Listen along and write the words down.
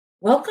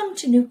Welcome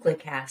to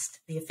NucleCast,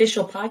 the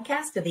official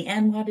podcast of the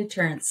ANWA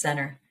Deterrence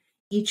Center.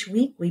 Each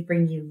week, we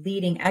bring you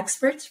leading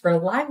experts for a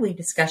lively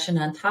discussion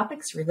on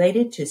topics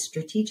related to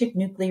strategic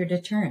nuclear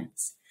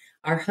deterrence.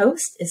 Our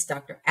host is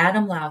Dr.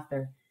 Adam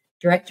Lowther,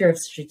 Director of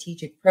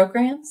Strategic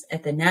Programs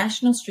at the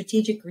National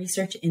Strategic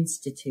Research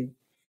Institute.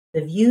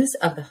 The views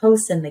of the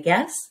hosts and the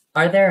guests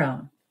are their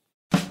own.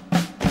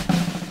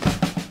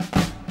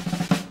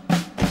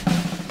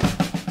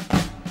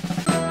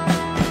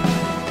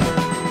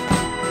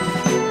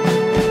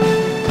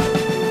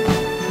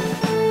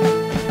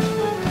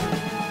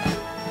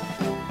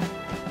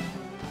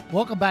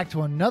 Welcome back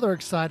to another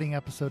exciting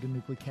episode of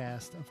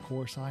NucleCast. Of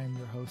course, I am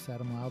your host,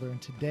 Adam Lowther,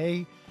 and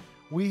today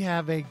we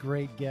have a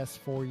great guest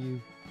for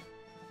you.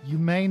 You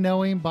may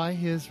know him by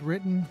his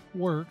written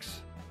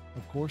works.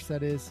 Of course,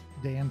 that is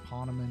Dan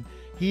Poneman.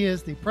 He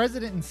is the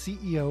president and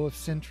CEO of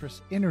Centrus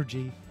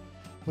Energy,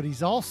 but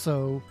he's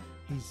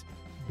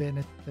been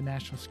at the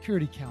National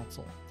Security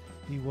Council.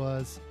 He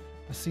was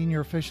a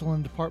senior official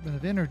in the Department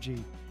of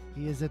Energy.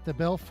 He is at the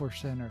Belfer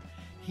Center.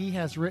 He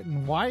has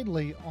written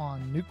widely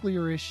on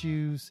nuclear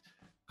issues,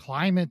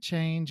 climate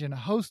change, and a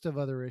host of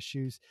other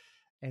issues.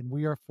 And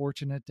we are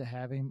fortunate to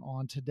have him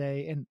on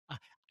today. And,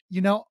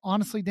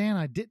 honestly,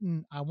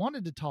 Dan, I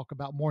wanted to talk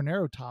about more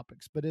narrow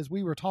topics, but as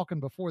we were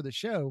talking before the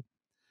show,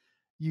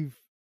 you've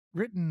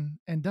written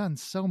and done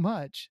so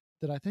much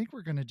that I think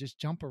we're going to just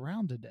jump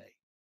around today.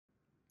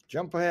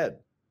 Jump ahead.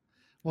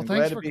 Well, I'm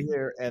thanks glad to be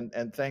here,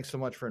 and thanks so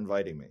much for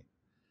inviting me.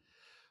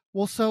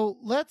 Well, so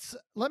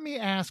let me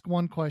ask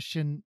one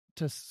question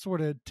to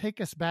sort of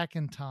take us back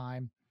in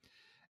time.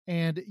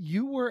 And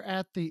you were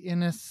at the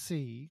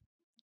NSC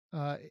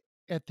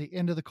at the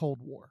end of the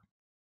Cold War.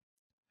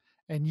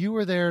 And you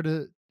were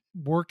there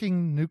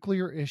working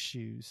nuclear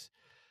issues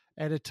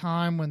at a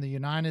time when the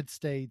United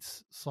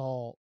States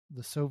saw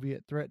the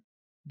Soviet threat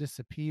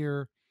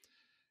disappear.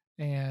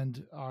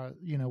 And,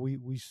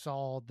 we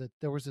saw that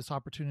there was this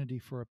opportunity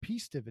for a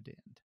peace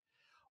dividend.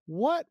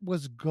 What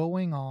was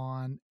going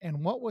on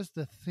and what was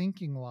the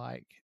thinking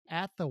like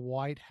at the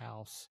White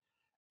House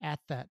at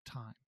that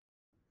time?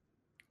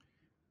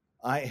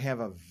 I have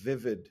a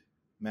vivid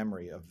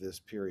memory of this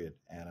period,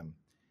 Adam.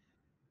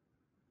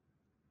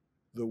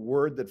 The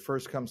word that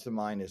first comes to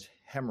mind is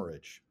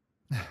hemorrhage.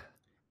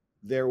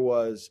 There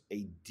was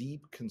a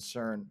deep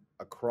concern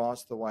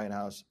across the White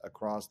House,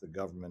 across the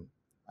government,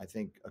 I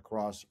think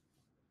across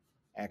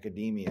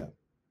academia,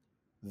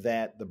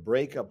 that the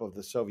breakup of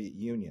the Soviet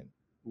Union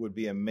would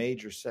be a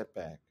major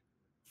setback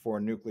for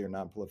nuclear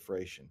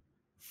nonproliferation.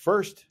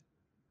 First,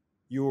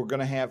 you were going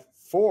to have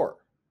four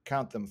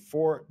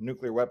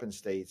nuclear weapon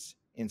states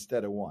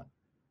instead of one: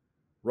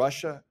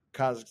 Russia,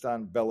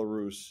 Kazakhstan,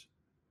 Belarus,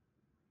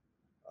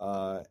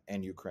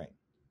 and Ukraine.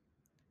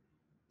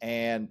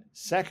 And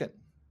second,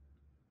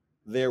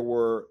 there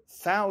were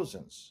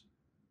thousands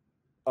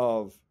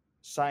of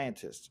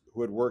scientists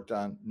who had worked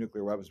on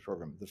nuclear weapons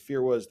program. The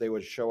fear was they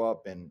would show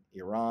up in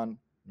Iran,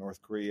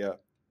 North Korea,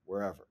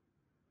 wherever.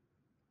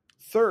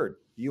 Third,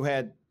 you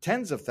had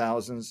tens of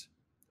thousands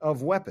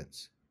of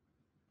weapons.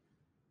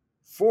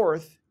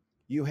 Fourth,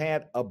 you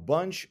had a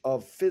bunch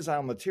of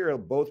fissile material,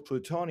 both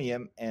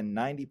plutonium and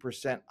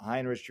 90%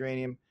 high-enriched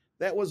uranium.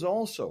 That was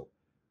also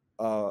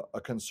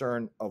a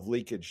concern of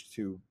leakage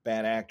to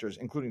bad actors,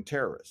 including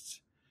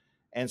terrorists.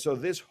 And so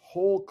this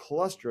whole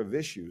cluster of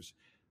issues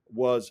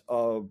was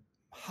of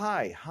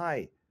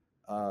high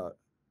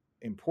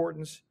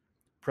importance.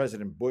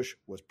 President Bush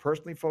was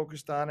personally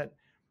focused on it.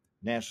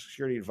 National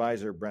Security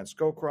Advisor Brent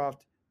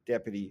Scowcroft,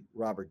 Deputy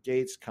Robert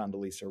Gates,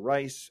 Condoleezza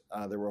Rice.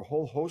 There were a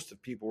whole host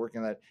of people working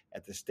on that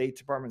at the State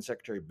Department,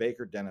 Secretary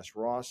Baker, Dennis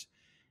Ross.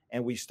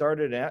 And we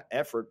started an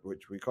effort,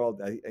 which we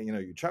called,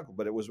 you chuckle,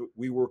 but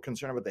we were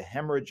concerned about the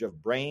hemorrhage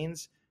of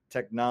brains,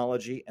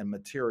 technology, and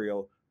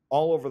material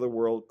all over the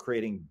world,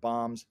 creating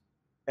bombs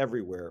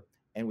everywhere.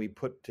 And we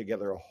put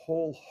together a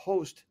whole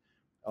host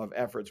of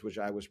efforts, which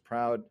I was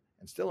proud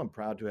and still am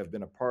proud to have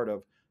been a part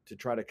of, to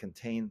try to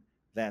contain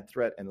that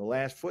threat. And the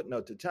last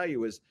footnote to tell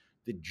you is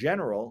the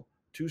general,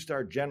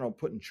 two-star general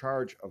put in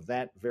charge of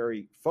that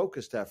very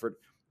focused effort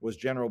was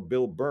General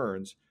Bill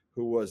Burns,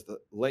 who was the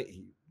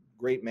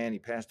great man. He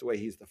passed away.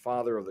 He's the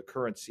father of the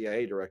current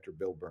CIA director,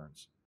 Bill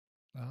Burns.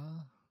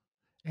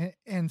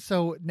 And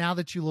so now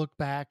that you look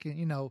back,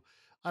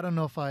 I don't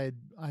know if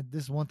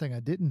this is one thing I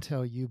didn't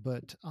tell you,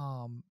 but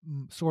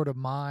sort of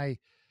my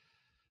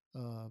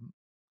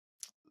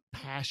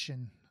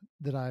passion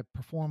that I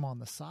perform on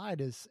the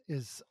side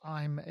is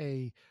I'm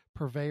a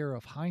purveyor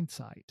of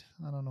hindsight.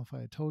 I don't know if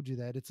I had told you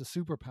that. It's a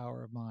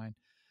superpower of mine.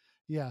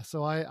 Yeah,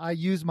 so I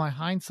use my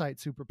hindsight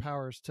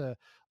superpowers to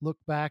look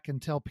back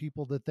and tell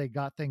people that they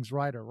got things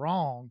right or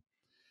wrong.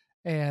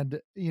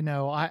 And,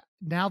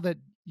 now that,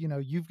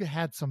 you've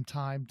had some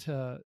time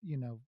to,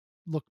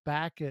 look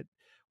back at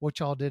what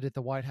y'all did at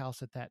the White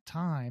House at that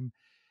time,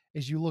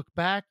 as you look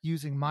back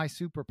using my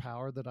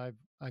superpower that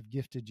I've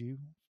gifted you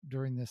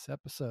during this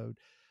episode,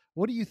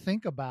 what do you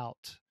think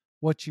about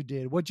what you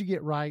did? What'd you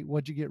get right?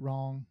 What'd you get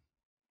wrong?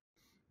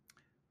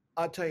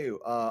 I'll tell you,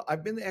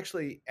 I've been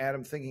actually,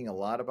 Adam, thinking a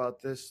lot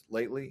about this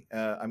lately.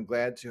 I'm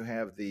glad to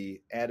have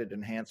the added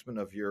enhancement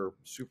of your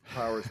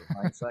superpowers of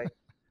hindsight.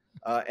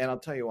 And I'll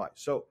tell you why.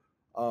 So,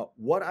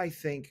 what I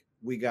think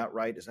we got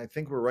right is I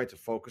think we're right to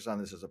focus on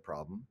this as a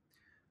problem.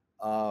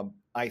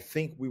 I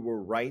think we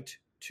were right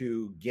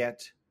to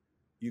get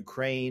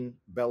Ukraine,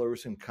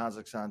 Belarus, and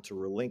Kazakhstan to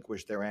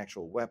relinquish their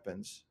actual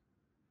weapons.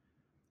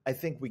 I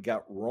think we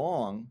got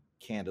wrong,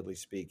 candidly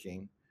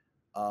speaking,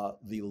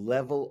 the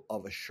level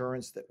of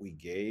assurance that we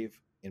gave,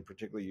 in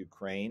particular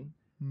Ukraine,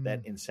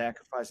 that in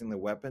sacrificing the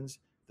weapons,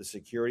 the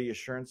security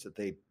assurance that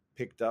they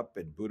picked up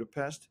at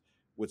Budapest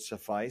would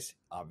suffice.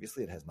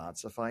 Obviously, it has not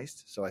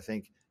sufficed. So I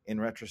think in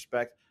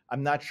retrospect,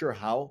 I'm not sure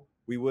how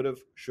we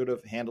should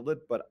have handled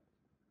it, but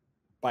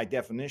by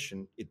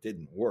definition, it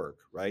didn't work,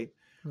 right?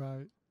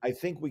 Right. I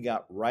think we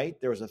got right.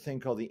 There was a thing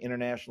called the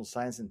International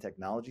Science and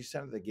Technology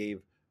Center that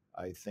gave,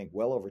 I think,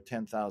 well over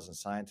 10,000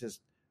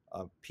 scientists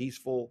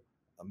peaceful,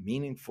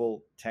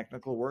 meaningful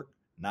technical work,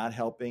 not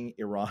helping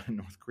Iran and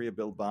North Korea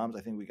build bombs.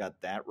 I think we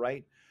got that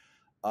right.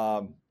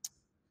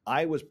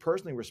 I was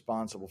personally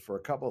responsible for a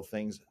couple of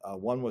things.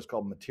 One was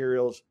called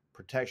Materials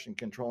Protection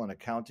Control and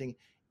Accounting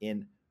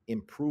in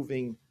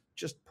improving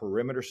just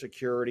perimeter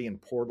security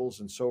and portals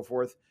and so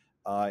forth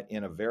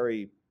in a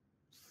very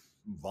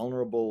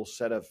vulnerable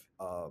set of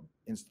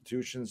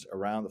institutions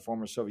around the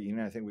former Soviet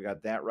Union. I think we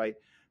got that right.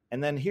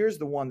 And then here's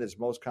the one that's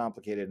most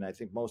complicated and I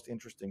think most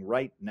interesting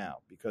right now,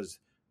 because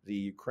the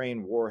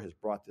Ukraine war has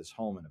brought this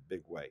home in a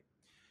big way.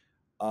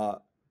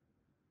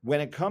 When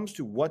it comes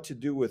to what to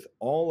do with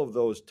all of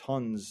those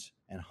tons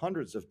and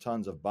hundreds of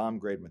tons of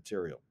bomb-grade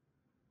material,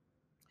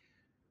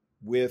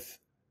 with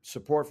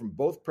support from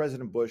both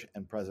President Bush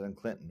and President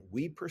Clinton,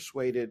 we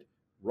persuaded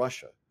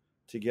Russia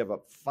to give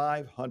up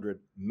 500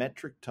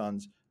 metric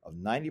tons of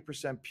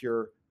 90%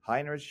 pure,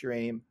 high-enriched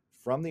uranium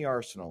from the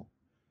arsenal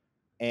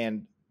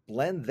and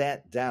blend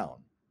that down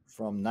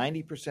from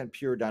 90%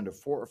 pure down to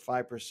 4 or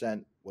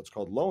 5% what's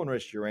called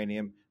low-enriched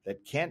uranium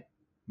that can't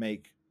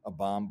make a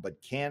bomb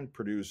but can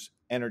produce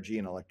energy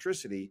and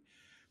electricity.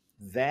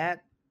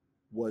 That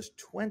was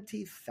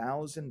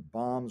 20,000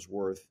 bombs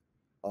worth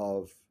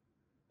of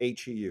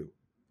HEU.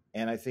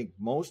 And I think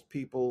most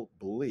people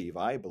believe,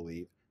 I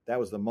believe, that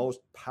was the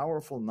most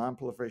powerful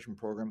nonproliferation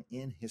program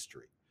in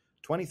history.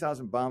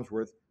 20,000 bombs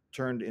worth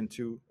turned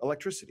into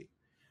electricity.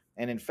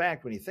 And in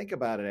fact, when you think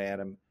about it,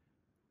 Adam,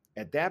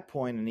 at that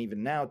point and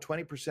even now,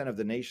 20% of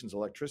the nation's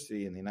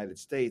electricity in the United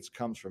States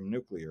comes from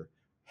nuclear.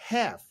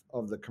 Half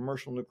of the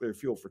commercial nuclear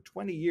fuel for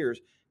 20 years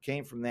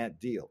came from that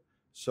deal.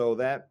 So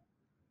that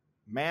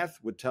math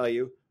would tell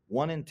you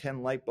 1 in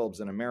 10 light bulbs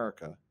in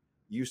America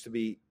used to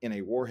be in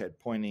a warhead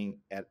pointing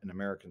at an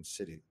American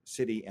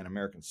city and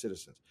American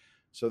citizens.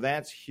 So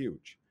that's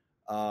huge.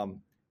 The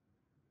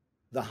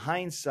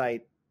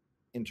hindsight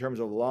in terms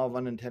of law of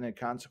unintended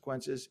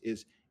consequences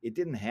is it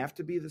didn't have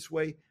to be this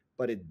way,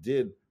 but it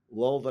did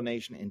lull the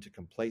nation into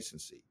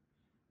complacency.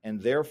 And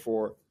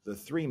therefore, the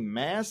 3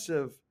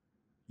 massive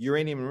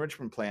uranium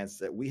enrichment plants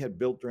that we had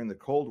built during the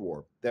Cold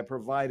War that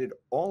provided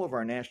all of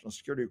our national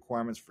security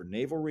requirements for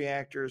naval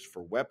reactors,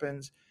 for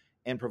weapons,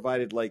 and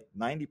provided like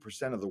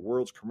 90% of the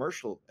world's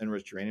commercial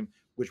enriched uranium,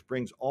 which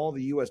brings all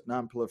the U.S.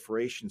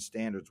 nonproliferation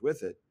standards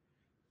with it.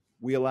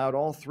 We allowed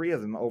all 3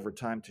 of them over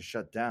time to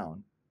shut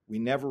down. We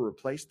never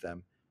replaced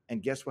them.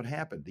 And guess what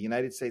happened? The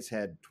United States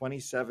had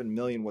 27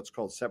 million what's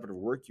called separative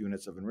work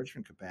units of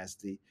enrichment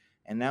capacity.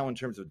 And now in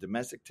terms of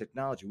domestic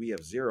technology, we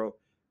have 0.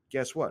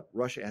 Guess what?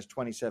 Russia has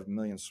 27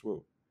 million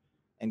SWU.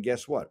 And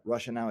guess what?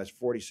 Russia now has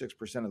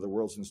 46% of the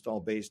world's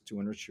installed base to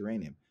enrich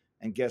uranium.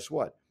 And guess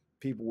what?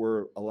 People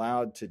were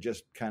allowed to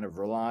just kind of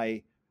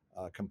rely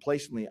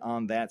complacently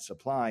on that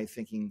supply,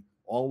 thinking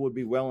all would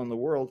be well in the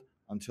world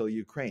until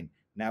Ukraine.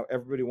 Now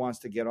everybody wants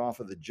to get off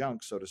of the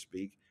junk, so to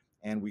speak,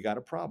 and we got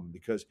a problem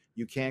because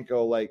you can't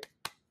go like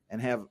and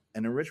have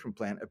an enrichment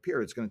plant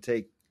appear. It's going to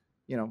take,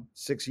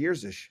 6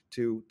 years-ish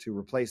to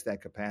replace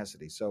that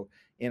capacity. So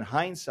in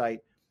hindsight,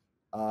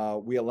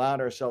 we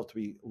allowed ourselves to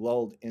be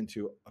lulled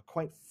into a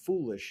quite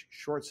foolish,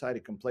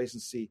 short-sighted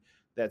complacency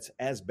that's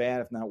as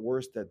bad, if not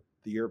worse, that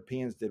the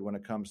Europeans did when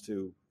it comes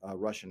to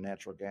Russian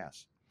natural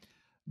gas.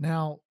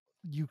 Now,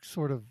 you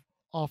sort of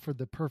offered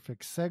the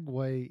perfect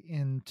segue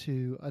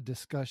into a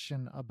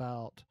discussion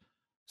about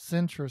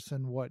Centrus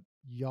and what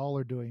y'all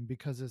are doing,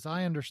 because as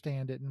I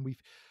understand it, and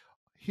we've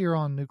here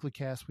on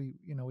Nuclecast,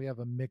 we have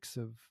a mix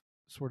of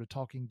sort of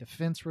talking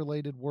defense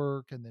related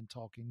work and then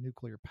talking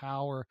nuclear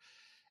power.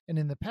 And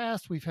in the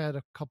past, we've had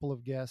a couple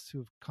of guests who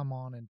have come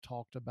on and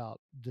talked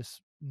about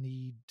this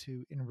need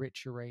to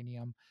enrich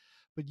uranium.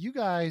 But you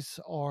guys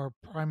are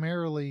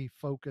primarily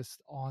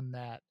focused on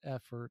that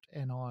effort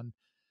and on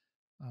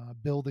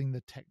building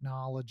the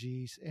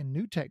technologies and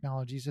new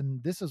technologies.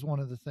 And this is one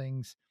of the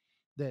things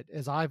that,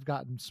 as I've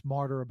gotten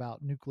smarter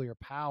about nuclear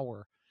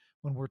power,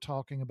 when we're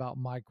talking about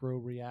micro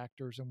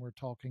reactors and we're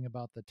talking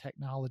about the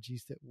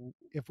technologies that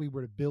if we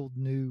were to build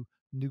new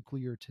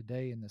nuclear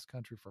today in this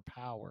country for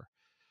power,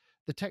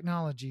 the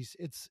technologies,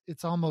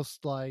 it's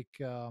almost like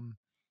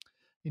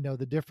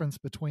the difference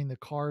between the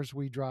cars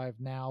we drive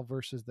now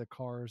versus the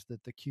cars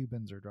that the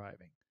Cubans are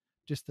driving.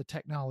 Just the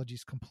technology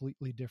is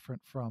completely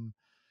different from,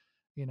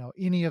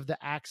 any of the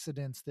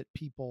accidents that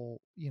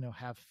people,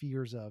 have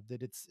fears of,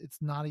 that it's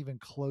not even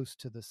close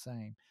to the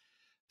same.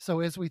 So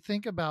as we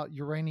think about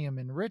uranium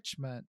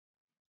enrichment,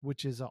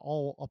 which is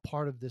all a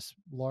part of this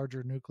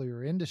larger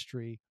nuclear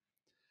industry,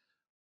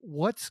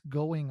 what's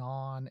going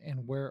on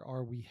and where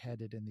are we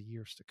headed in the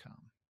years to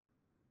come?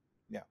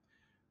 Yeah.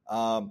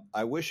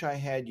 I wish I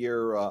had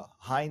your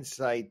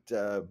hindsight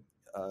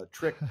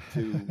trick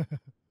to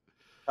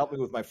help me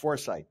with my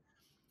foresight.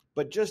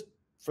 But just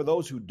for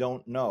those who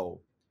don't know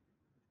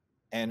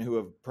and who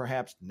have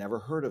perhaps never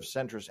heard of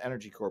Centrus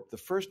Energy Corp, the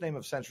first name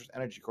of Centrus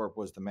Energy Corp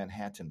was the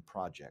Manhattan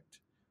Project.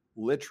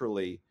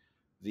 Literally,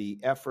 the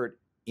effort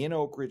in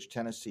Oak Ridge,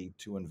 Tennessee,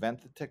 to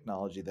invent the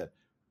technology that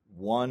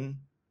won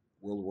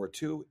World War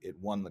II, it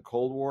won the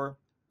Cold War,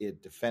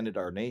 it defended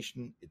our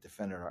nation, it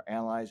defended our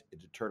allies,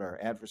 it deterred our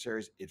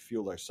adversaries, it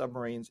fueled our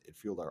submarines, it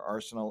fueled our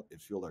arsenal,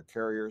 it fueled our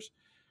carriers.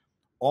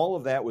 All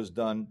of that was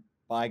done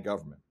by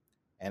government.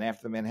 And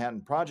after the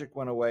Manhattan Project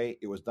went away,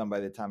 it was done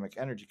by the Atomic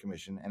Energy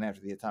Commission. And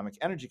after the Atomic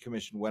Energy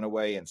Commission went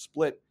away and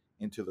split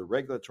into the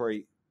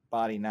regulatory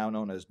body now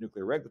known as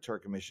Nuclear Regulatory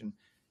Commission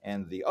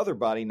and the other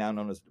body now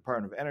known as the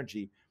Department of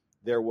Energy,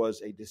 there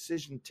was a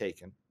decision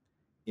taken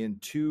in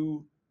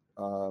two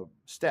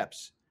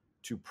steps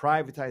to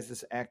privatize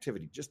this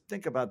activity. Just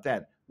think about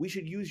that. We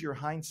should use your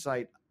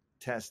hindsight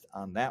test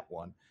on that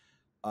one.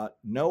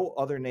 No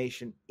other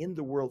nation in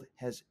the world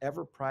has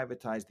ever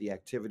privatized the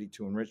activity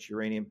to enrich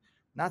uranium,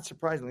 not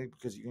surprisingly,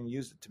 because you can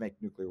use it to make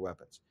nuclear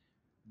weapons.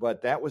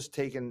 But that was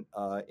taken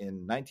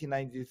in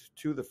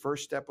 1992. The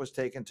first step was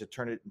taken to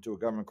turn it into a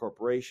government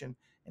corporation.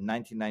 In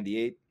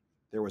 1998,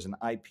 there was an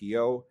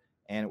IPO,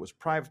 and it was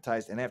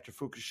privatized. And after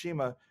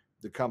Fukushima,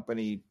 the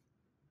company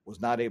was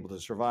not able to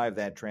survive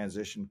that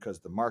transition because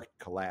the market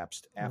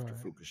collapsed after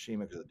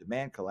Fukushima, because the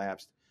demand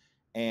collapsed,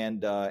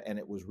 and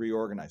it was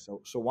reorganized.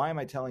 So why am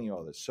I telling you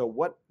all this? So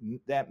what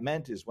that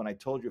meant is, when I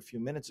told you a few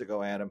minutes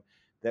ago, Adam,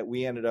 that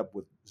we ended up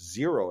with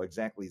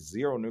exactly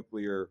zero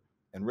nuclear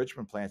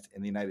enrichment plants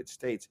in the United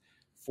States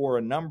for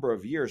a number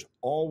of years,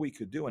 all we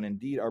could do, and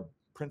indeed our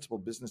principal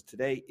business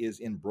today is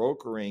in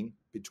brokering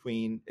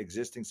between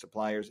existing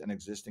suppliers and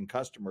existing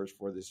customers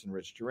for this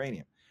enriched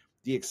uranium.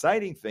 The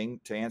exciting thing,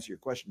 to answer your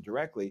question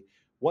directly,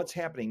 what's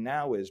happening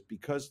now is,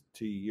 because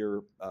to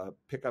your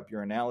pick up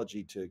your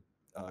analogy to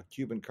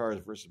Cuban cars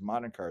versus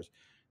modern cars,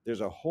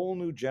 there's a whole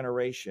new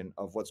generation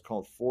of what's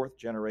called fourth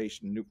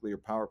generation nuclear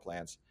power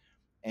plants.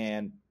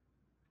 And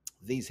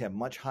these have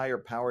much higher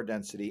power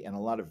density and a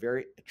lot of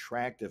very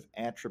attractive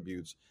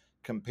attributes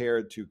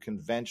compared to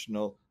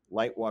conventional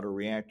light water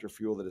reactor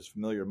fuel that is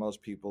familiar to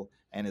most people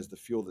and is the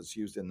fuel that's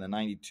used in the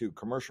 92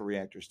 commercial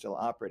reactors still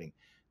operating.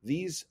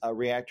 These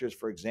reactors,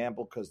 for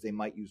example, because they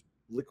might use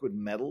liquid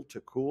metal to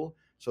cool,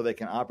 so they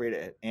can operate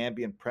at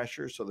ambient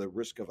pressure, so the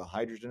risk of a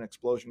hydrogen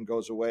explosion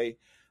goes away.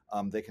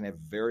 They can have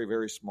very,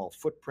 very small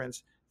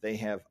footprints. They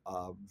have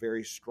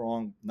very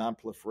strong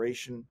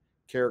nonproliferation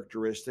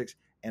characteristics.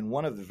 And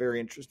one of the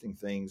very interesting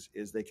things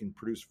is they can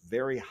produce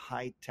very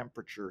high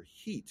temperature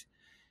heat.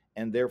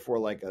 And therefore,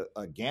 like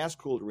a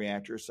gas-cooled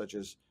reactor, such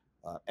as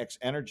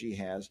X-Energy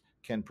has,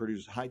 can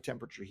produce high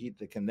temperature heat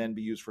that can then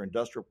be used for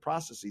industrial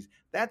processes.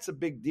 That's a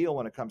big deal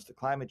when it comes to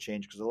climate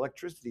change, because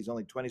electricity is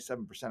only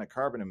 27% of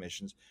carbon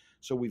emissions.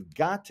 So we've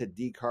got to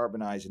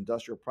decarbonize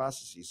industrial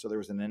processes. So there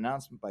was an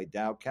announcement by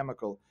Dow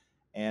Chemical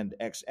and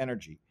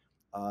X-Energy.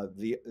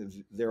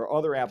 There are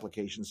other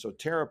applications. So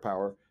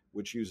TerraPower,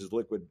 which uses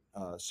liquid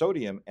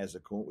sodium as a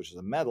coolant, which is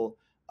a metal,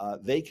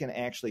 they can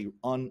actually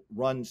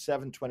run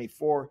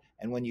 724,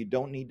 and when you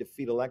don't need to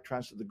feed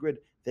electrons to the grid,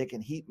 they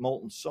can heat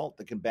molten salt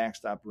that can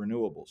backstop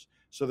renewables.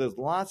 So there's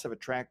lots of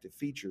attractive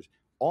features.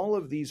 All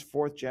of these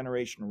fourth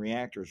generation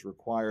reactors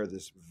require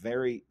this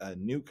very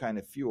new kind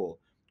of fuel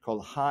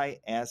called high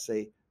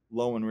assay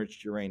low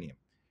enriched uranium.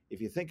 If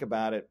you think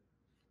about it,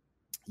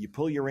 you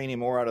pull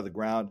uranium ore out of the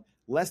ground,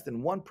 less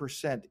than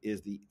 1%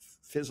 is the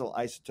fissile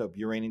isotope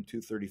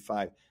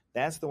uranium-235.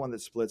 That's the one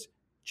that splits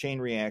chain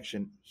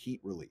reaction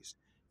heat release.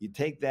 You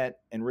take that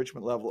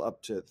enrichment level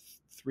up to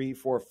 3,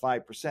 4,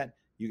 5%,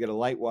 you get a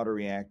light water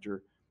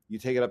reactor. You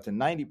take it up to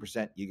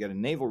 90%, you get a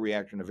naval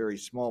reactor in a very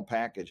small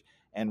package.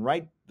 And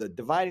the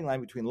dividing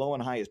line between low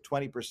and high is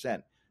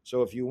 20%.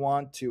 So if you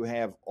want to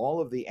have all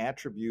of the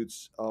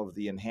attributes of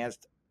the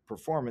enhanced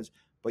performance,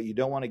 but you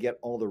don't want to get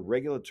all the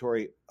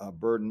regulatory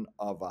burden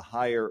of a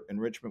higher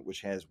enrichment, which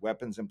has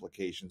weapons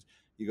implications,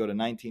 you go to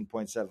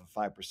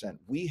 19.75%.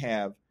 We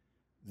have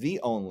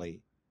the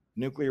only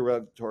Nuclear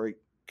Regulatory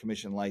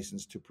Commission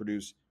license to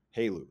produce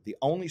HALEU. The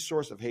only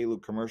source of HALEU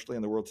commercially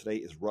in the world today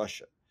is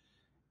Russia.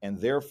 And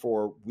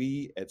therefore,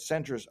 we at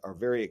Centrus are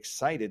very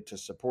excited to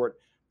support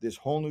this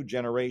whole new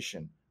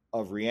generation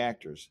of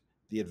reactors.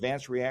 The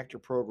Advanced Reactor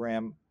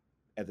Program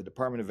at the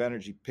Department of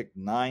Energy picked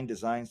 9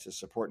 designs to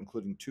support,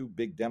 including 2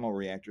 big demo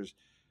reactors.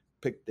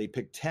 They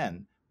picked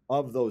 10.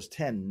 Of those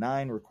 10,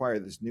 9 require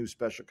this new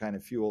special kind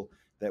of fuel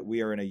that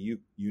we are in a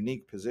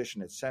unique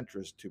position at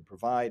Centrus to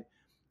provide.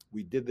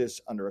 We did this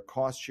under a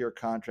cost share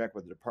contract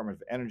with the Department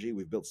of Energy.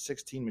 We've built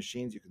 16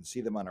 machines. You can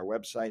see them on our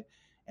website.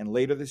 And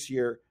later this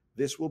year,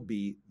 this will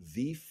be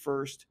the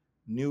first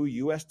new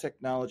U.S.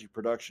 technology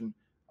production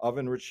of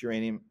enriched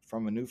uranium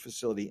from a new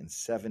facility in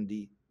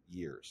 70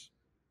 years.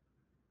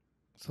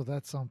 So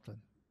that's something.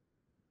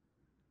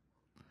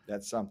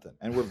 That's something.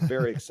 And we're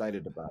very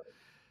excited about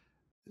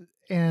it.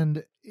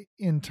 And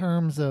in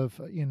terms of,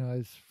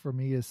 as for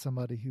me, as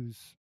somebody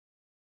who's,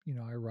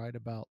 I write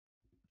about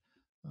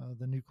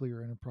the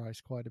nuclear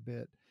enterprise quite a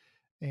bit.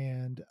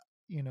 And,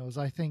 as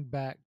I think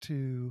back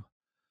to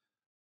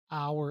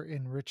our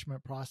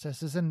enrichment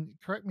processes, and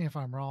correct me if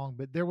I'm wrong,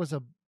 but there was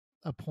a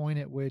point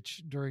at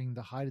which during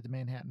the height of the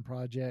Manhattan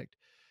Project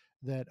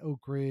that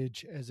Oak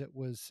Ridge, as it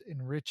was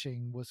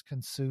enriching, was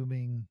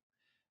consuming,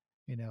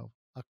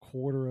 a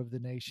quarter of the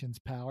nation's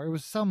power. It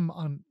was some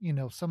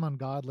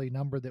ungodly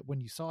number that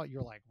when you saw it,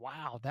 you're like,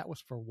 wow, that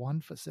was for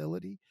one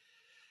facility.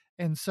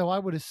 And so I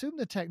would assume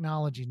the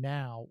technology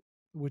now,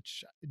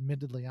 which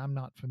admittedly I'm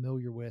not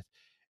familiar with,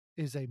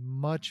 is a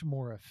much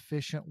more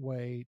efficient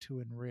way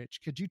to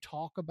enrich. Could you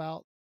talk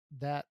about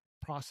that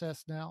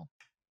process now?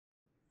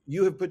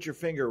 You have put your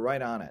finger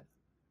right on it,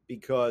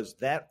 because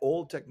that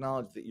old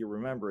technology that you're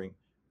remembering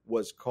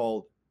was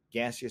called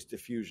gaseous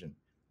diffusion.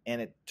 And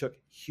it took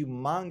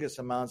humongous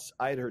amounts.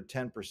 I'd heard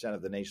 10%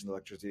 of the nation's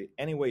electricity.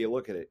 Any way you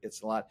look at it,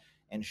 it's a lot.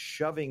 And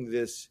shoving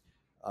this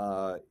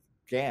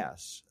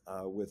gas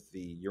with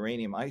the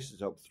uranium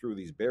isotope through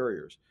these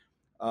barriers,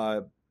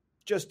 and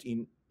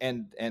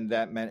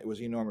that meant it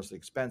was enormously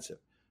expensive.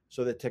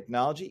 So the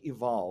technology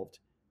evolved,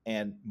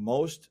 and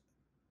most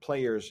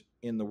players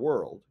in the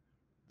world,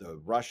 the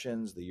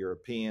Russians, the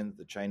Europeans,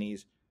 the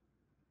Chinese,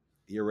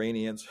 the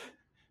Iranians,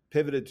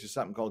 pivoted to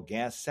something called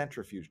gas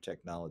centrifuge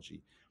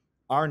technology.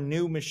 Our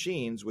new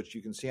machines, which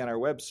you can see on our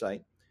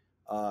website,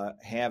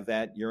 have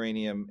that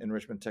uranium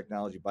enrichment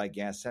technology by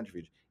gas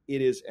centrifuge.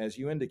 It is, as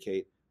you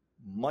indicate,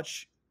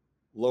 much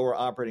lower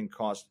operating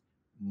cost,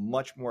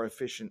 much more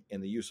efficient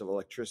in the use of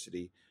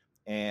electricity.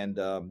 And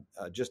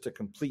just to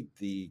complete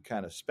the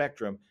kind of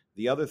spectrum,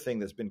 the other thing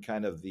that's been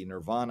kind of the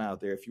nirvana out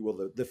there, if you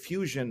will, the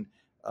fusion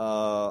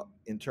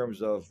in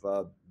terms of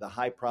the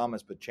high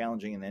promise but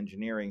challenging in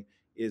engineering,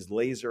 is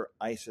laser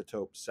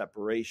isotope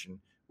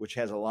separation, which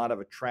has a lot of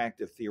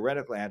attractive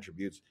theoretical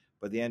attributes,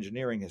 but the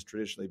engineering has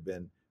traditionally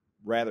been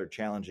rather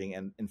challenging.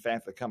 And in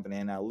fact, the company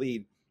I now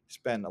lead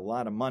spent a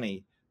lot of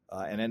money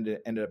and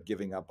ended up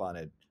giving up on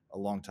it a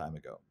long time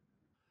ago.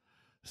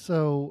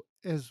 So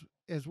as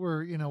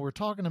we're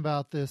talking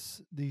about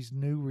these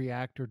new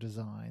reactor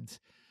designs,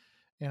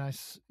 and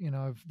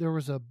there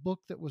was a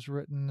book that was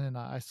written, and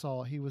I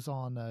saw he was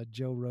on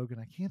Joe Rogan.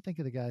 I can't think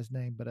of the guy's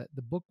name, but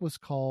the book was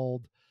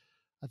called,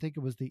 I think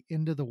it was The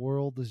End of the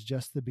World is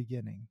Just the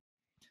Beginning.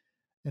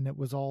 And it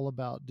was all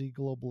about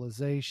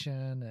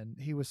deglobalization, and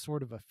he was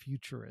sort of a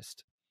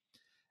futurist.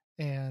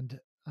 And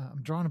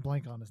I'm drawing a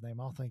blank on his name.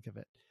 I'll think of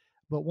it.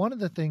 But one of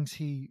the things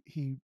he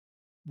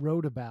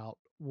wrote about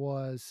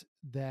was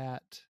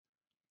that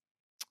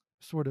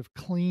sort of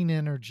clean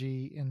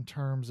energy in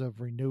terms of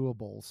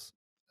renewables,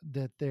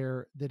 that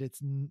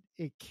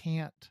it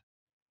can't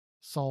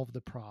solve the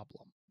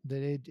problem,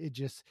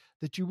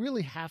 that you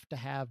really have to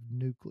have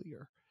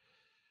nuclear.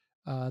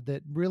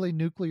 That really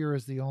nuclear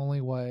is the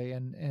only way.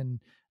 And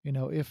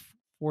if,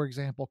 for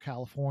example,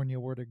 California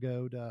were to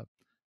go to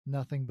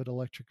nothing but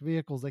electric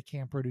vehicles, they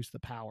can't produce the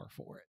power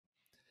for it.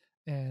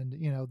 And,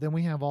 then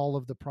we have all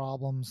of the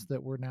problems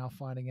that we're now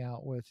finding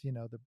out with,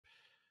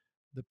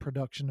 the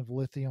production of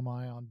lithium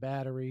ion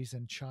batteries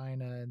in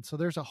China. And so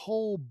there's a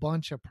whole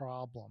bunch of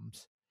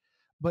problems.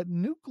 But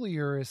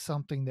nuclear is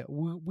something that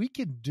we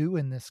can do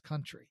in this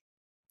country.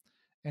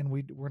 And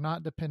we're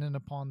not dependent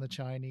upon the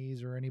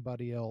Chinese or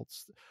anybody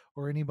else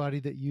or anybody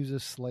that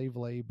uses slave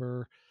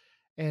labor.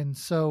 And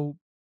so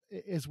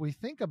as we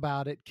think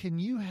about it, can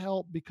you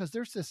help? Because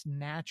there's this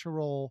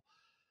natural,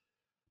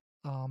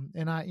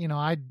 and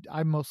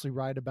I mostly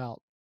write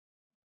about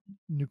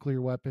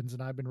nuclear weapons,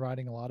 and I've been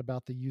writing a lot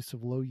about the use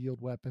of low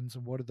yield weapons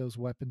and what do those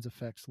weapons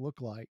effects look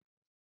like.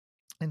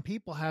 And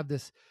people have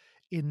this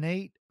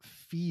innate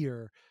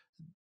fear,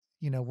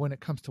 when it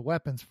comes to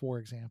weapons, for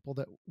example,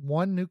 that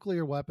one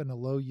nuclear weapon, a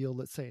low yield,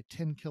 let's say a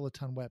 10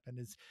 kiloton weapon,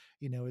 is,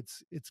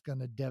 it's going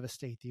to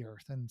devastate the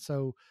earth. And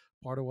so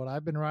part of what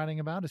I've been writing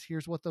about is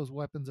here's what those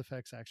weapons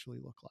effects actually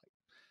look like.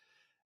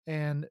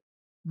 And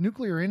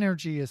nuclear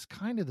energy is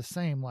kind of the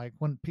same. Like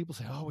when people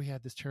say, oh, we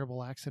had this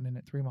terrible accident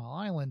at 3 Mile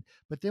Island,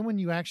 but then when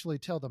you actually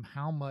tell them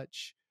how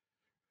much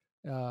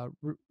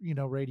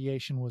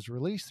radiation was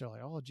released, they're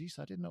like, oh, geez,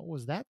 I didn't know it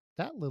was that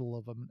little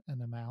of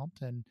an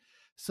amount. And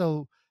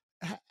so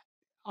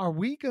are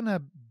we going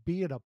to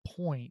be at a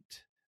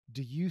point,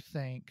 do you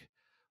think,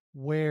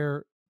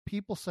 where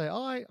people say,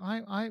 oh,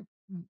 I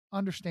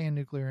understand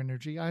nuclear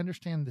energy. I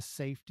understand the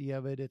safety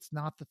of it. It's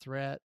not the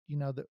threat,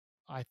 that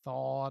I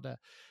thought,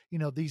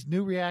 these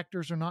new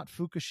reactors are not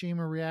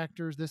Fukushima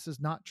reactors. This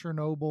is not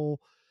Chernobyl.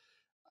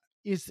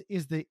 Is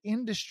the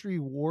industry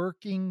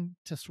working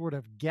to sort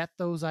of get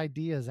those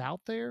ideas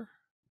out there?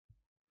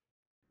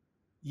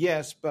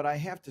 Yes, but I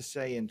have to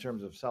say, in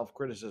terms of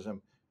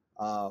self-criticism,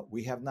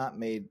 we have not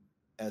made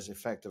as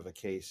effective a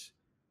case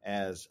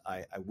as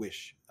I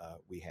wish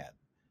we had.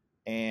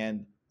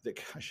 And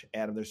gosh,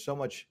 Adam, there's so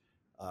much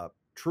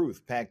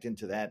truth packed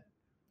into that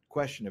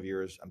question of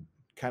yours. I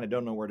kind of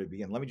don't know where to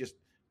begin. Let me just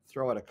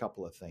throw out a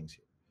couple of things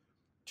here.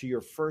 To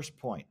your first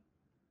point,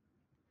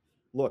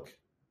 look,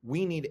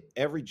 we need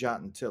every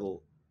jot and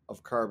tittle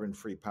of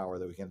carbon-free power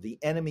that we can. The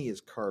enemy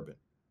is carbon.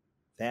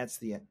 That's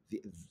the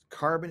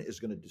carbon is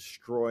going to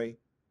destroy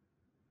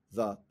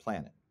the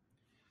planet.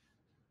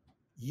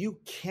 You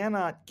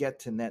cannot get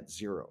to net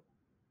zero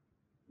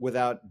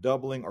without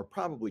doubling or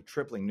probably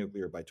tripling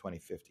nuclear by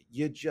 2050.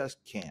 You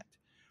just can't.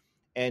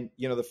 And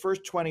the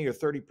first 20 or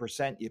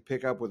 30% you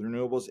pick up with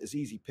renewables is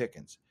easy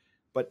pickings.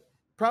 But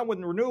problem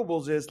with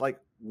renewables is, like,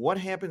 what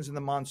happens in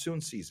the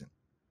monsoon season?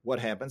 What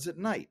happens at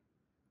night?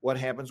 What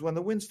happens when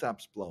the wind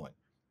stops blowing?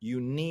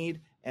 You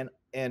need,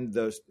 and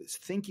those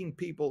thinking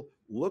people,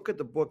 look at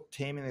the book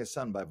Taming the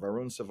Sun by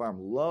Varun Savarm,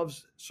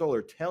 loves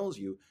solar, tells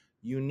you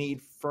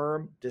need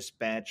firm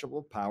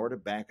dispatchable power to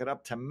back it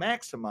up to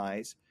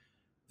maximize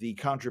the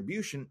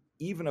contribution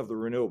even of the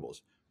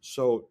renewables.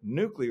 So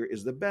nuclear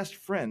is the best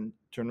friend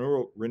to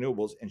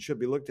renewables and should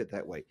be looked at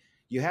that way.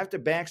 You have to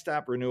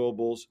backstop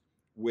renewables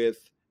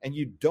and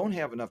you don't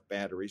have enough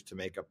batteries to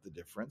make up the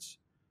difference.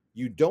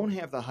 You don't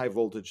have the high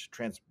voltage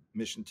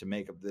transmission to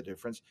make up the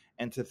difference.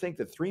 And to think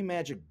that 3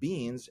 magic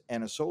beans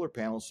and a solar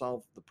panel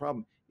solve the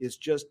problem it's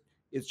just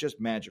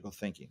magical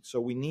thinking.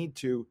 So we need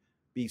to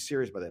be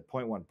serious about that.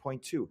 Point one.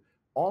 Point two,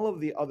 all of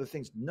the other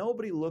things,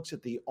 nobody looks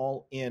at the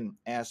all-in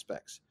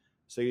aspects.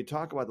 So you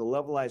talk about the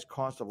levelized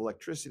cost of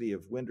electricity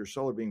of wind or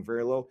solar being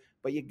very low,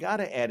 but you got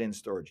to add in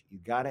storage. You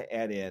got to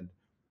add in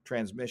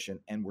transmission,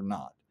 and we're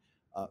not.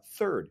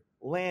 Third,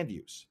 land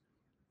use.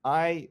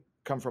 I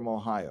come from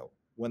Ohio.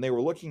 When they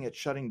were looking at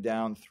shutting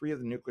down 3 of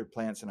the nuclear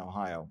plants in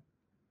Ohio,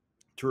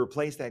 to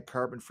replace that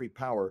carbon-free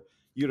power,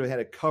 you'd have had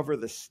to cover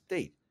the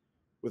state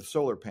with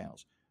solar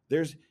panels.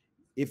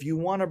 If you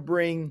want to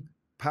bring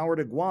power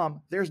to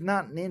Guam, there's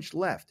not an inch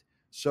left.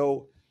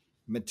 So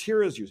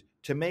materials used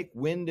to make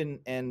wind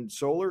and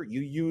solar,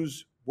 you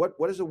use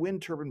what is a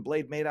wind turbine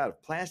blade made out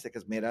of? Plastic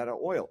is made out of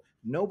oil.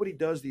 Nobody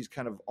does these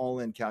kind of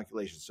all-in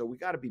calculations. So we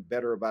got to be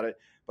better about it.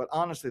 But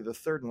honestly, the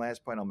third and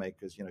last point I'll make,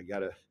 because you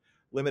got a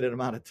limited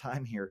amount of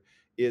time here,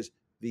 is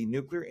the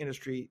nuclear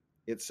industry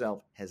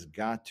itself has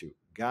got to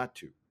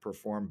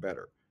perform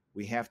better.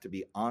 We have to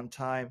be on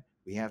time.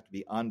 We have to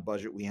be on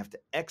budget. We have to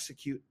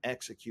execute.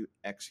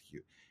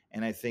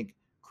 And I think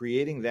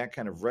creating that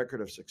kind of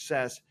record of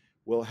success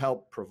will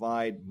help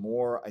provide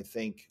more, I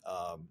think,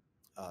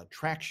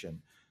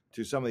 traction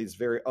to some of these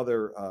very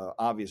other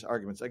obvious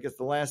arguments. I guess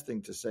the last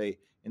thing to say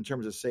in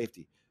terms of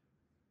safety,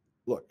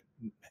 look,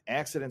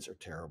 accidents are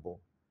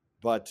terrible,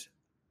 but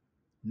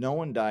no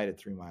one died at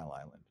 3 Mile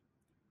Island.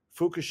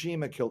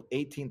 Fukushima killed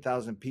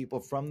 18,000 people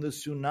from the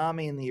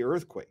tsunami and the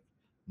earthquake,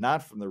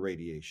 not from the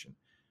radiation.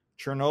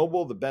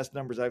 Chernobyl, the best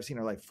numbers I've seen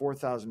are like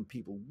 4,000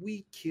 people.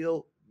 We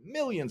kill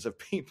millions of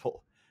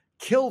people,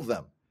 kill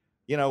them,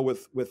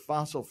 with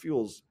fossil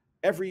fuels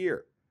every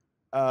year.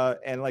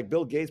 And like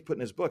Bill Gates put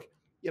in his book,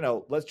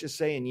 let's just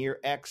say in year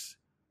X,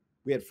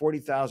 we had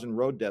 40,000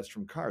 road deaths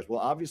from cars. Well,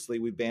 obviously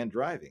we banned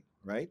driving,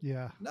 right?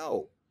 Yeah.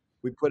 No,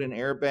 we put in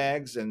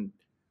airbags and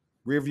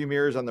rear view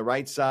mirrors on the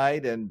right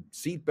side and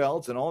seat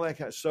belts and all that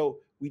kind of. So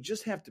we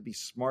just have to be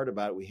smart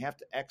about it. We have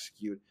to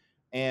execute.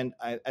 And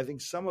I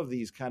think some of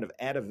these kind of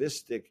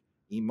atavistic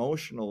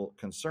emotional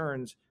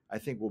concerns, I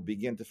think, will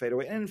begin to fade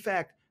away. And in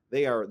fact,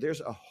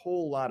 there's a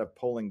whole lot of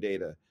polling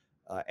data,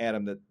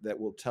 Adam, that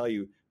will tell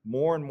you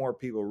more and more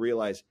people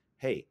realize,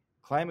 hey,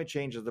 climate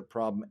change is the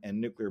problem and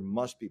nuclear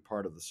must be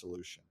part of the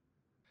solution.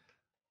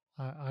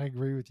 I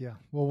agree with you.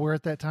 Well, we're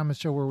at that time of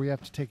the show where we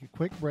have to take a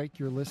quick break.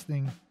 You're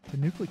listening to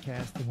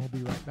NucleCast, and we'll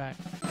be right back.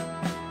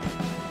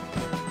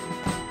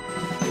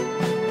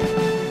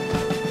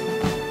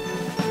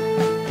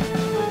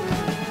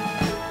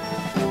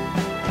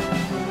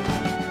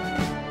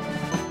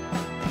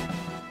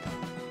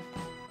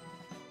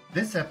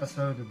 This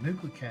episode of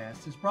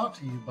NucleCast is brought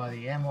to you by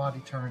the ANWA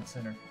Deterrence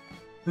Center,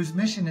 whose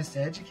mission is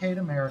to educate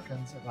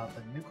Americans about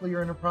the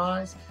nuclear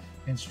enterprise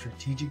and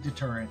strategic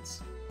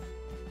deterrence.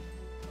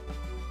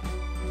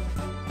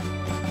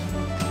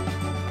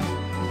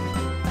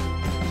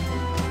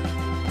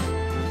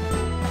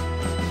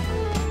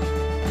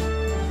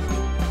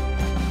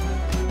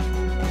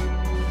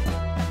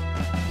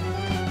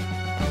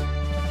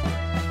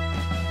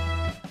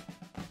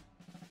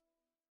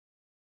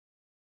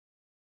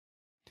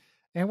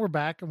 And we're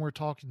back, and we're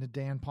talking to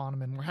Dan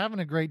Poneman. We're having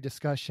a great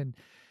discussion.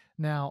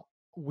 Now,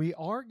 we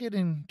are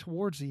getting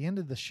towards the end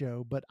of the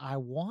show, but I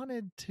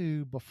wanted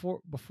to,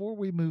 before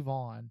we move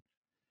on,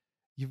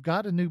 you've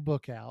got a new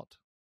book out,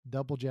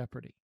 Double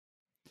Jeopardy.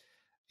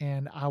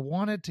 And I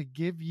wanted to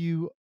give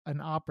you an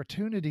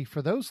opportunity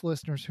for those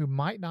listeners who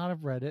might not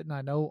have read it, and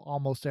I know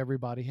almost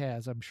everybody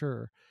has, I'm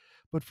sure.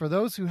 But for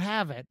those who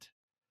haven't,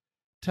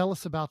 tell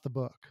us about the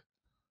book.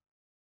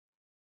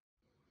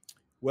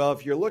 Well,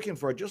 if you're looking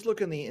for it, just look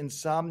in the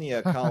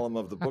insomnia column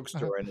of the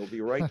bookstore and it'll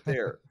be right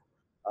there.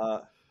 Uh,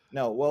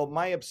 no, well,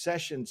 my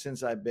obsession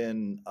since I've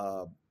been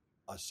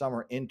a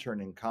summer intern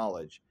in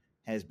college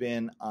has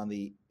been on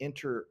the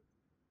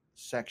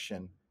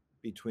intersection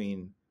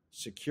between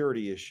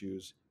security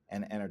issues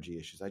and energy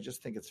issues. I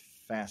just think it's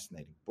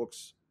fascinating.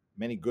 Books,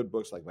 many good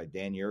books like by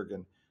Dan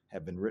Yergin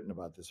have been written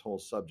about this whole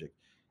subject.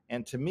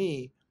 And to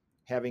me,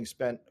 having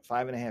spent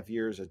 5.5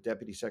 years as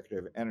Deputy Secretary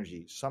of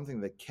Energy,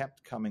 something that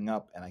kept coming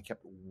up and I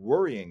kept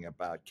worrying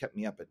about, kept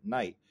me up at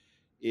night,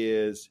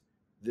 is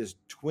this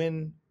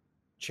twin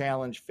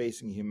challenge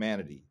facing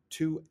humanity,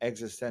 two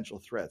existential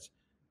threats: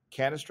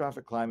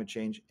 catastrophic climate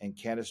change and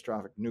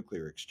catastrophic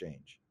nuclear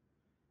exchange.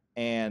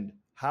 And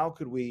how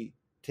could we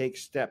take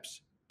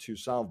steps to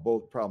solve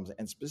both problems?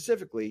 And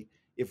specifically,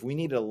 if we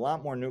needed a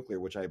lot more nuclear,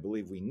 which I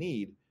believe we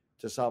need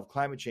to solve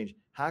climate change,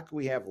 how can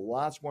we have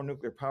lots more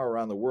nuclear power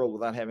around the world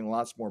without having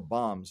lots more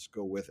bombs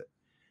go with it?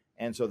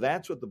 And so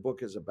that's what the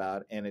book is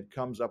about. And it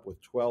comes up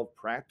with 12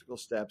 practical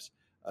steps.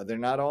 They're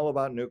not all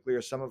about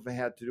nuclear. Some of it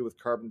had to do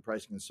with carbon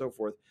pricing and so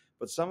forth.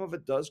 But some of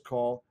it does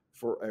call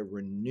for a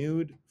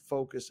renewed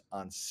focus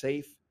on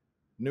safe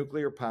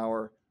nuclear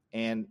power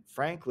and,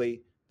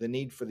 frankly, the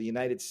need for the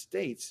United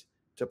States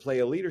to play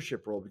a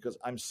leadership role. Because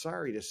I'm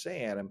sorry to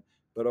say, Adam,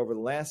 but over the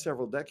last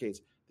several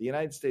decades, the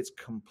United States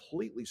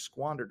completely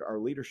squandered our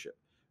leadership.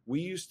 We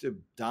used to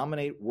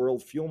dominate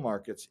world fuel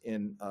markets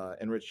in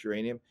enriched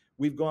uranium.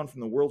 We've gone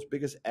from the world's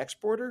biggest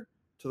exporter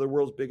to the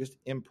world's biggest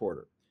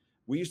importer.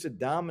 We used to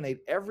dominate.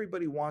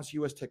 Everybody wants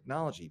U.S.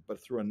 technology,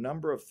 but through a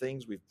number of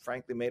things, we've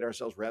frankly made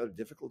ourselves rather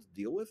difficult to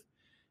deal with.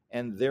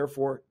 And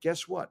therefore,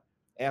 guess what?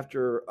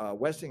 After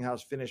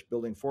Westinghouse finished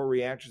building 4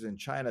 reactors in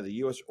China, the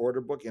U.S. order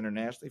book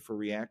internationally for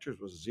reactors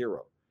was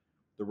 0.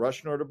 The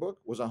Russian order book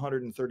was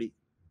 $130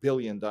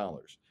 billion.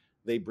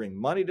 They bring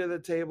money to the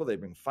table. They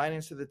bring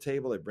finance to the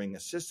table. They bring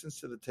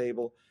assistance to the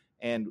table.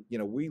 And,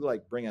 we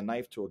like bring a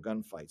knife to a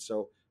gunfight.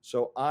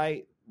 So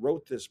I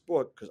wrote this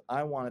book because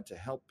I wanted to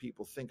help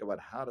people think about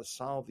how to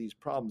solve these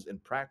problems in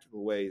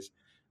practical ways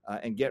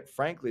and get,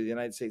 frankly, the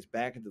United States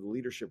back into the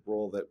leadership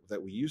role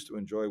that we used to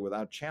enjoy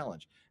without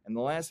challenge. And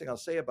the last thing I'll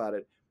say about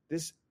it,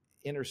 this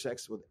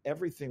intersects with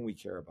everything we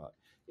care about.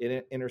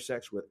 It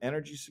intersects with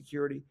energy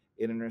security.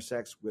 It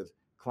intersects with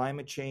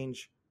climate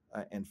change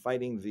and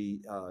fighting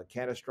the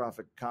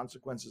catastrophic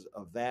consequences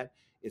of that.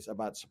 It's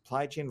about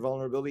supply chain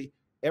vulnerability.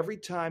 Every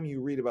time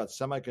you read about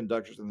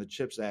semiconductors and the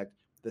CHIPS Act,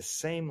 the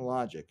same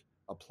logic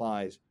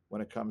applies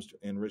when it comes to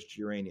enriched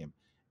uranium.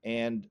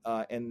 And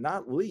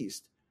not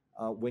least,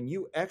 when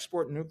you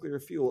export nuclear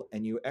fuel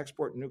and you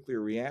export nuclear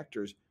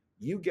reactors,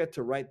 you get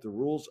to write the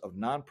rules of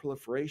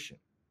nonproliferation.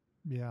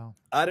 Yeah.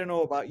 I don't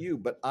know about you,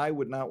 but I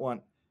would not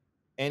want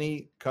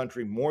any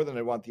country more than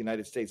I want the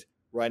United States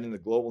writing the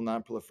global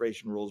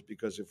nonproliferation rules,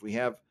 because if we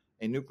have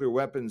a nuclear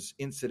weapons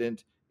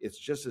incident, it's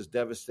just as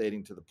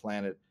devastating to the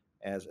planet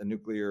as a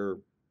nuclear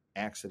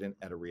accident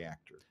at a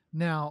reactor.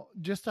 Now,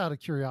 just out of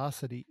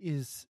curiosity,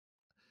 is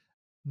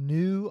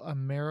new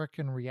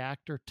American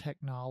reactor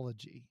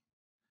technology,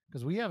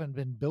 because we haven't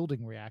been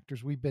building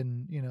reactors. We've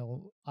been,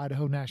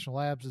 Idaho National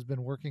Labs has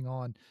been working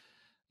on,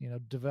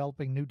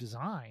 developing new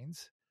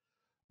designs,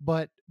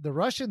 but the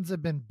Russians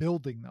have been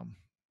building them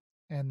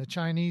and the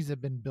Chinese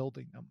have been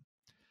building them.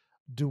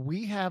 Do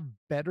we have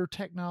better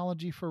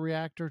technology for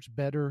reactors,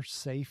 better,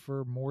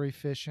 safer, more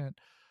efficient,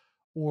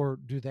 or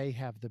do they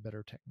have the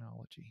better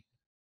technology?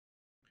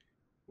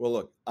 Well,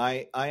 look,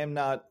 I am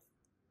not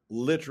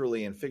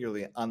literally and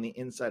figuratively on the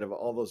inside of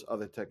all those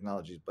other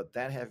technologies, but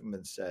that having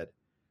been said,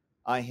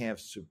 I have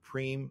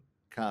supreme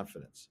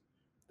confidence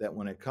that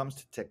when it comes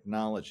to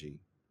technology,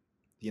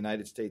 the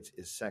United States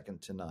is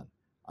second to none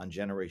on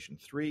Generation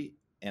 3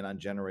 and on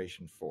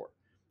Generation 4.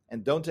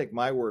 And don't take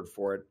my word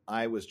for it.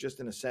 I was just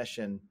in a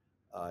session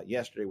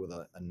yesterday with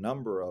a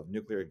number of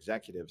nuclear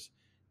executives,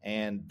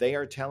 and they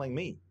are telling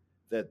me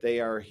that they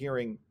are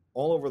hearing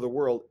all over the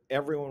world,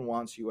 everyone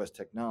wants U.S.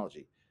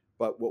 technology.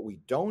 But what we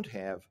don't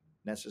have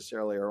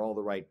necessarily are all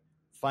the right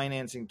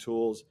financing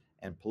tools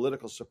and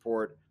political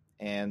support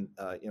and,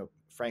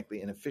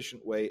 frankly, an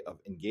efficient way of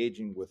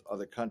engaging with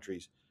other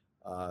countries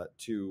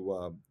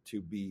to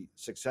be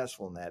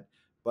successful in that.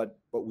 But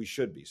we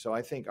should be. So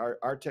I think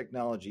our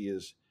technology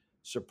is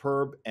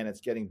superb and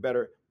it's getting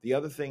better. The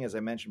other thing, as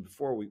I mentioned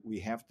before, we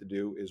have to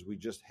do is we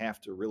just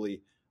have to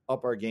really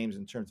up our games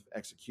in terms of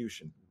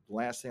execution. The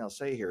last thing I'll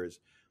say here is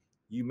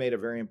you made a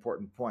very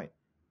important point.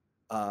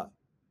 The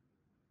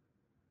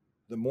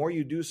more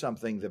you do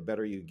something, the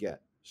better you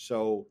get.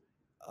 So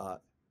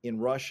in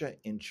Russia,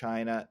 in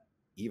China,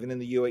 even in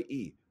the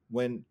UAE,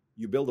 when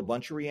you build a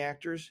bunch of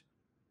reactors,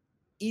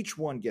 each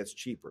one gets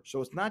cheaper.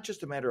 So it's not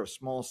just a matter of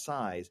small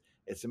size.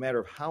 It's a matter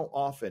of how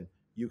often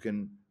you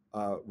can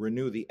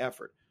renew the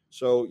effort.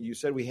 So you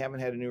said we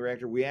haven't had a new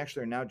reactor. We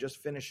actually are now just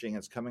finishing.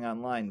 It's coming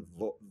online.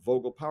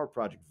 Vogtle Power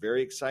Project,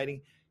 very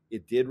exciting.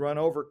 It did run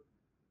over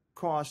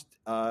cost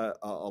a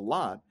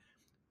lot.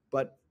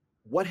 But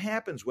what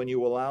happens when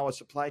you allow a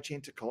supply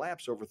chain to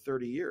collapse over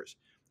 30 years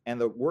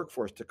and the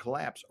workforce to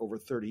collapse over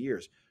 30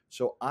 years?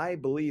 So I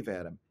believe,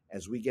 Adam,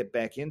 as we get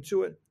back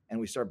into it and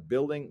we start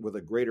building with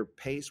a greater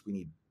pace, we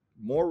need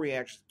more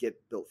reactors to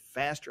get built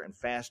faster and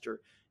faster.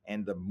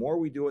 And the more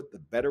we do it, the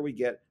better we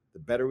get. The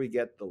better we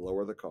get, the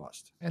lower the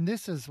cost. And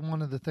this is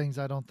one of the things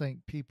I don't think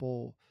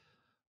people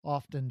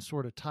often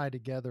sort of tie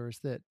together, is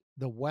that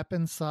the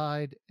weapon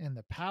side and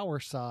the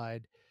power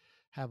side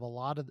have a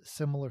lot of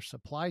similar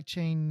supply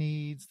chain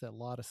needs, a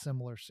lot of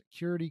similar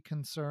security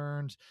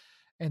concerns.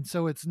 And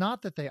so it's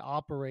not that they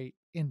operate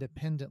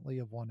independently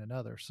of one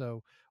another.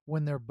 So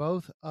when they're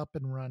both up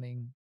and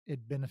running,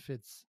 it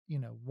benefits,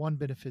 one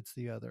benefits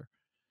the other,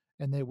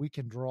 and that we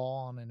can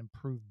draw on and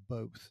improve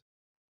both.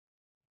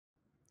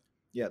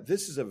 Yeah,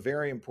 this is a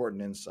very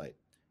important insight.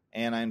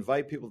 And I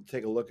invite people to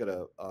take a look at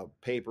a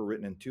paper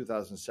written in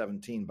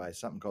 2017 by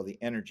something called the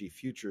Energy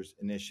Futures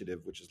Initiative,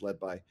 which is led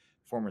by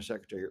former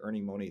Secretary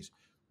Ernie Moniz.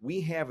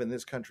 We have in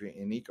this country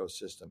an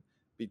ecosystem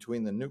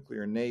between the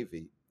nuclear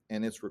navy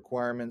and its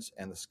requirements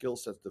and the skill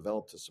sets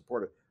developed to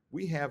support it.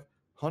 We have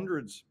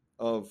hundreds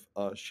of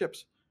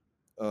ships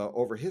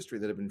over history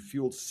that have been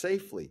fueled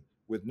safely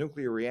with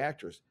nuclear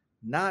reactors,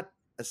 not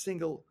a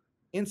single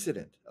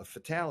incident of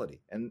fatality,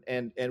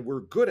 and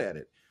we're good at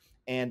it.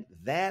 And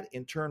that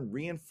in turn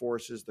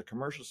reinforces the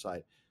commercial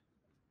side.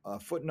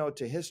 Footnote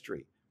to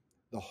history: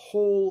 the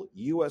whole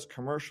U.S.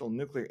 commercial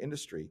nuclear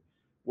industry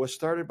was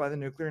started by the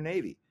nuclear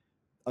navy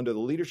under the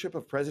leadership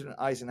of President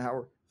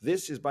Eisenhower.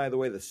 This is, by the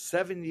way, the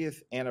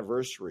 70th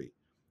anniversary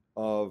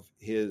of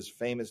his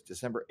famous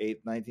December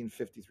 8th,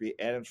 1953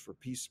 Atoms for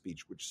Peace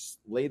speech, which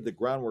laid the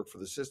groundwork for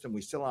the system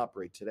we still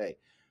operate today.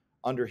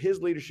 Under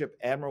his leadership,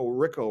 Admiral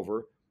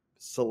Rickover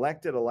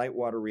selected a light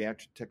water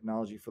reactor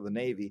technology for the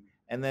Navy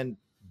and then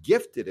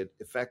gifted it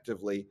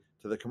effectively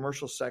to the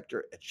commercial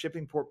sector at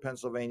Shippingport,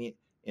 Pennsylvania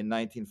in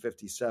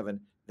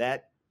 1957.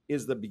 That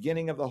is the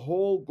beginning of the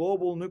whole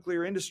global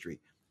nuclear industry.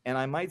 And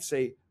I might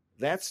say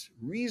that's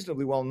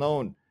reasonably well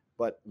known,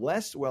 but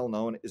less well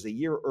known is a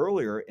year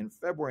earlier, in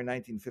February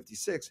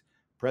 1956,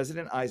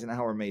 President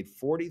Eisenhower made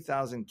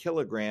 40,000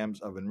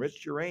 kilograms of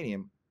enriched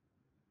uranium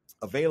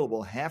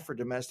available, half for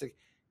domestic,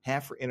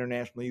 half for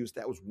international use.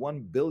 That was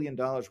 $1 billion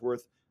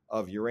worth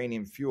of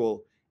uranium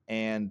fuel.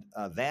 And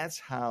that's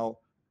how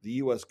the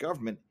U.S.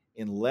 government,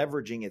 in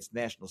leveraging its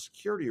national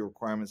security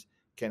requirements,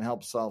 can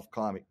help solve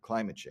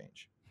climate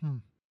change.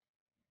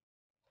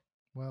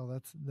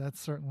 Well, that's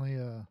certainly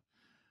a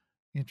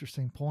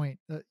interesting point.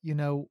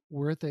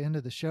 We're at the end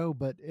of the show,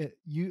 but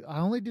I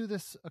only do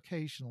this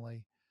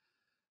occasionally.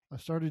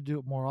 I've started to do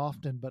it more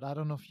often, but I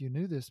don't know if you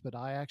knew this, but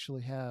I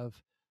actually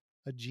have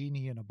a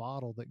genie in a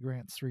bottle that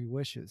grants 3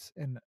 wishes.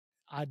 And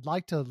I'd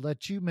like to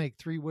let you make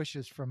 3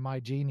 wishes from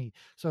my genie.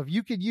 So if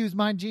you could use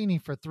my genie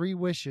for 3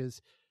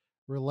 wishes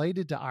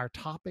related to our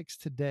topics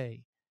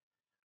today,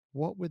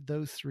 what would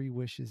those 3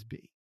 wishes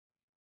be?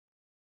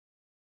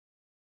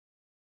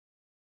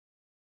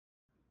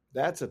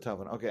 That's a tough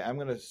one. Okay, I'm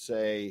going to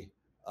say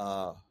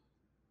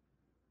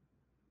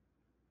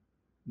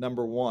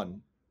number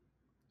 1,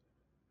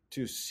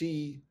 to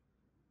see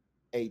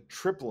a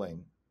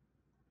tripling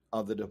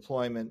of the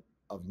deployment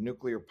of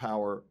nuclear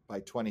power by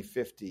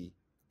 2050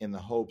 in the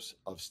hopes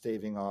of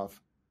staving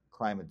off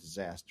climate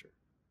disaster.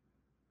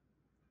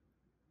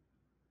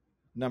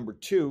 Number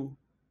 2,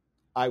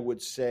 I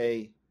would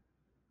say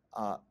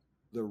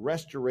the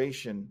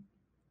restoration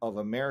of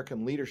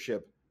American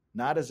leadership,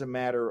 not as a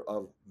matter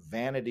of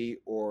vanity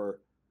or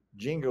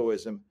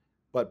jingoism,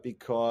 but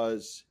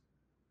because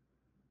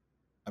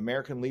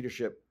American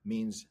leadership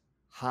means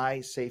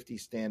high safety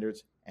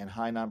standards and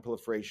high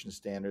nonproliferation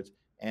standards.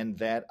 And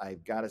that,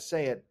 I've got to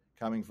say it,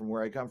 coming from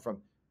where I come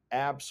from,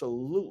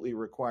 absolutely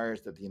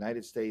requires that the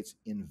United States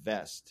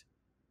invest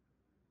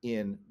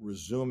in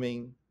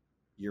resuming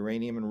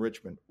uranium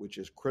enrichment, which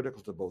is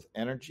critical to both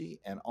energy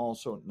and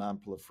also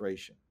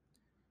nonproliferation.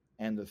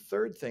 And the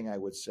third thing I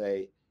would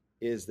say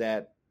is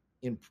that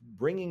in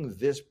bringing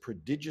this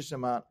prodigious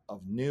amount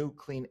of new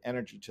clean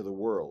energy to the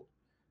world,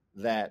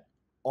 that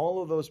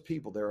all of those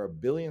people, there are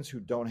billions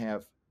who don't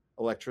have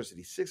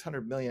electricity,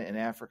 600 million in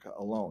Africa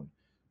alone.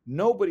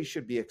 Nobody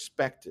should be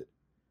expected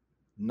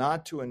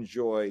not to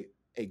enjoy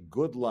a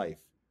good life.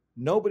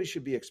 Nobody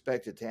should be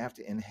expected to have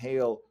to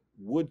inhale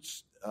wood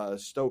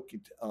stoked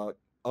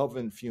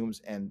oven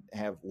fumes and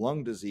have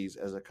lung disease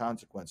as a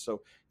consequence.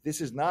 So this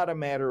is not a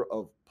matter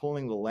of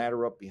pulling the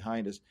ladder up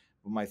behind us.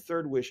 But my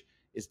third wish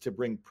is to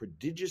bring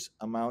prodigious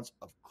amounts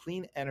of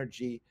clean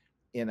energy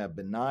in a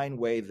benign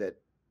way that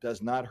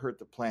does not hurt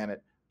the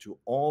planet to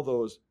all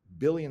those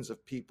billions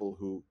of people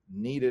who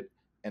need it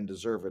and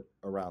deserve it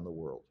around the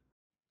world.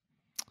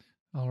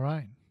 All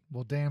right.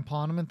 Well, Dan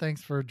Poneman,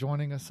 thanks for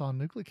joining us on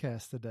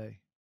NucleCast today.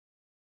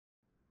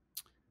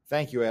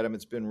 Thank you, Adam.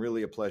 It's been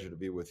really a pleasure to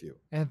be with you.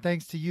 And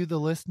thanks to you, the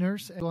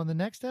listeners, on the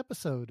next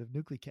episode of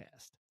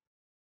NucleCast.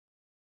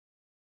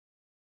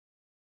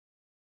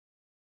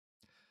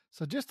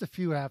 So just a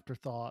few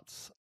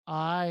afterthoughts.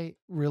 I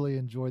really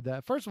enjoyed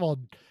that. First of all,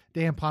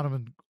 Dan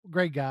Poneman,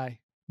 great guy,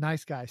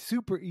 nice guy,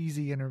 super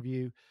easy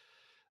interview.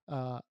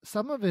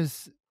 Some of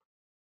his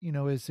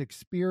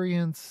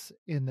experience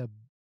in the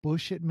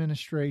Bush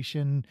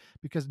administration,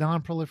 because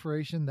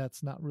nonproliferation,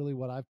 that's not really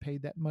what I've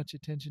paid that much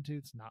attention to.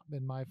 It's not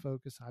been my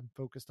focus. I'm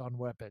focused on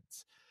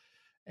weapons.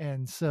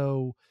 And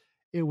so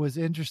it was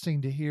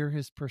interesting to hear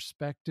his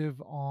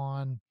perspective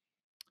on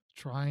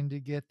trying to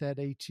get that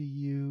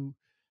HEU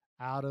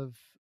out of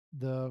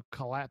the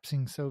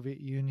collapsing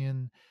Soviet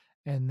Union,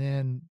 and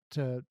then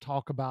to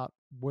talk about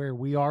where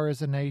we are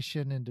as a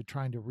nation and to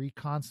trying to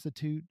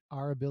reconstitute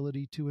our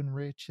ability to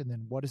enrich. And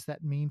then what does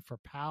that mean for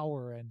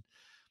power? And,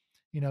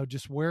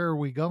 just where are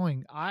we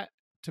going?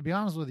 To be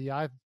honest with you,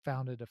 I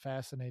found it a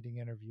fascinating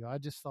interview. I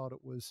just thought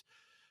it was,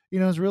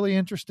 it's really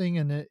interesting.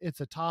 And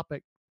it's a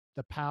topic,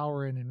 the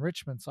power and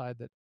enrichment side,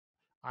 that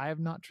I have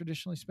not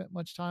traditionally spent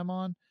much time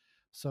on.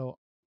 So,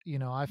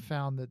 I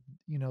found that,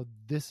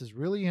 this is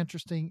really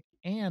interesting.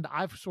 And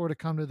I've sort of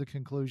come to the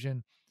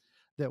conclusion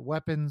that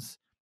weapons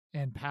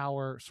and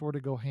power sort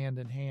of go hand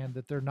in hand,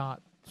 that they're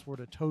not sort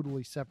of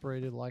totally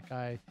separated like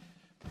I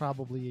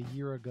probably a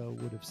year ago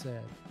would have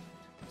said.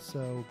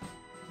 So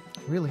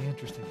really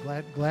interesting.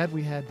 Glad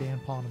we had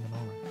Dan Poneman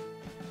on.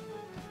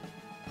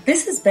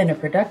 This has been a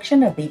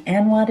production of the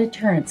ANWA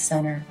Deterrence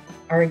Center.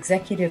 Our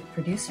executive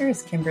producer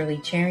is Kimberly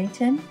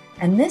Charrington,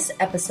 and this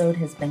episode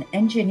has been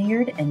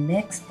engineered and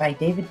mixed by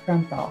David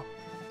Krumthal.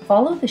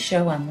 Follow the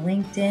show on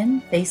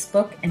LinkedIn,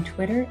 Facebook, and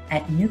Twitter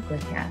at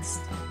Nuclecast.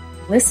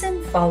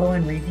 Listen, follow,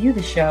 and review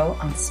the show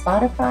on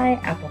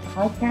Spotify, Apple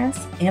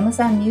Podcasts,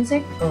 Amazon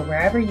Music, or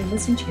wherever you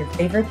listen to your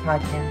favorite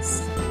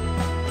podcasts.